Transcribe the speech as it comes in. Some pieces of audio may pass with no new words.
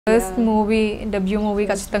First movie debut movie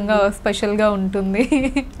ఖచ్చితంగా స్పెషల్గా ఉంటుంది.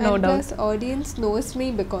 No doubt audience knows me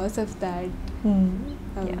because of that.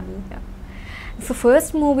 So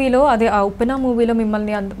first మూవీలో అదే ఆ ఉప్పెన మూవీలో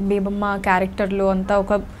మిమ్మల్ని బేబమ్మ క్యారెక్టర్లో అంతా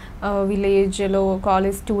ఒక విలేజ్లో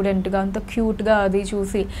కాలేజ్ స్టూడెంట్గా అంత క్యూట్గా అది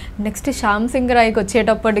చూసి నెక్స్ట్ శ్యామ్ సింగ్ రాయ్కి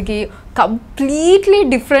వచ్చేటప్పటికి కంప్లీట్లీ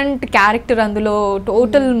డిఫరెంట్ క్యారెక్టర్, అందులో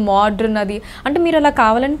టోటల్ మోడ్రన్. అది అంటే మీరు అలా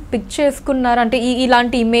కావాలని పిక్ చేసుకున్నారు అంటే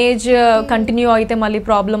ఇలాంటి ఇమేజ్ కంటిన్యూ అయితే మళ్ళీ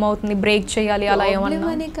ప్రాబ్లం అవుతుంది, బ్రేక్ చేయాలి అలా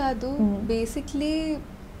ఏమన్నా కాదు. బేసిక్లీ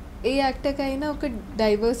ఏ యాక్టర్కి అయినా ఒక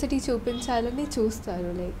డైవర్సిటీ చూపించాలని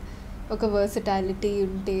చూస్తారు. లైక్ ఒక వర్సటాలిటీ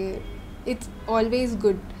ఉంటే ఇట్స్ ఆల్వేస్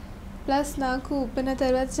గుడ్. ప్లస్ నాకు ఉప్పెన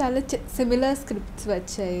తర్వాత చాలా సిమిలర్ స్క్రిప్ట్స్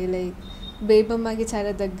వచ్చాయి, లైక్ బేబమ్మకి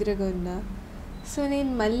చాలా దగ్గరగా ఉన్నా. సో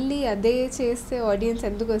నేను మళ్ళీ అదే చేస్తే ఆడియన్స్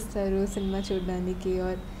ఎందుకు వస్తారు సినిమా చూడడానికి,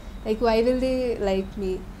 are like why will they like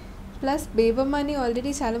me. Plus బేబమ్మని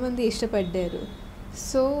already చాలామంది ఇష్టపడ్డారు.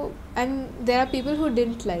 So and there are people who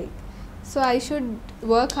didn't like. So I should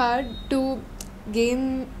work hard to gain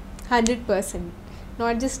 100%,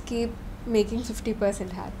 not just keep making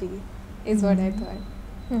 50% happy is what I thought.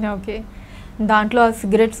 Okay, దాంట్లో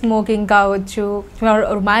cigarette smoking కావచ్చు,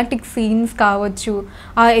 romantic scenes కావచ్చు,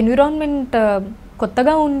 ఆ environment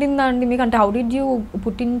కొత్తగా ఉండిందా అండి మీకు? అంటే how did you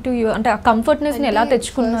put in to you, అంటే ఆ కంఫర్ట్నెస్ని ఎలా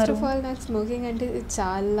తెచ్చుకున్నారు? ఫస్ట్ ఆఫ్ ఆల్ నాకు స్మోకింగ్ అంటే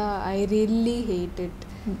చాలా I really hate it.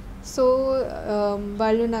 So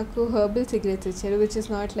వాళ్ళు నాకు హెర్బల్ సిగరెట్స్ ఇచ్చారు, which is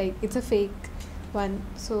not like it's a fake one.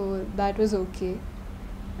 So that was okay.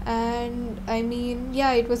 And I mean,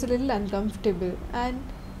 yeah, it was a little uncomfortable, and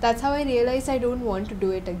that's how I realized I don't want to do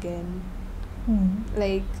it again.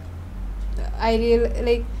 Like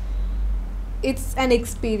like it's an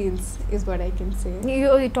experience is what I can say.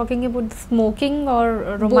 You're talking about smoking or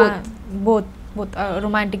both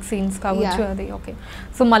romantic scenes కావచ్చు అది. Okay,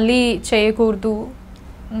 so మళ్ళీ చేయకూడదు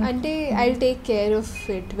అంటే I'll take care of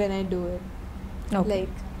it when I do it.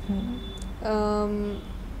 Like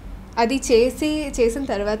అది చేసిన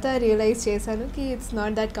తర్వాత realise చేశాను కి it's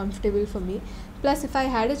not that comfortable for me. Plus if I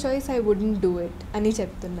had a choice I wouldn't do it అని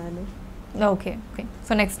చెప్తున్నాను. ఓకే ఓకే,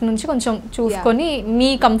 సో నెక్స్ట్ నుంచి కొంచెం చూసుకొని మీ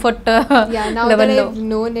కంఫర్ట్ లెవెల్లో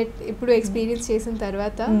నోన్ ఇట్. ఇప్పుడు ఎక్స్పీరియన్స్ చేసిన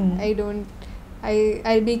తర్వాత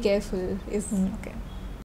ఐ బీ కేర్ఫుల్. ఓకే.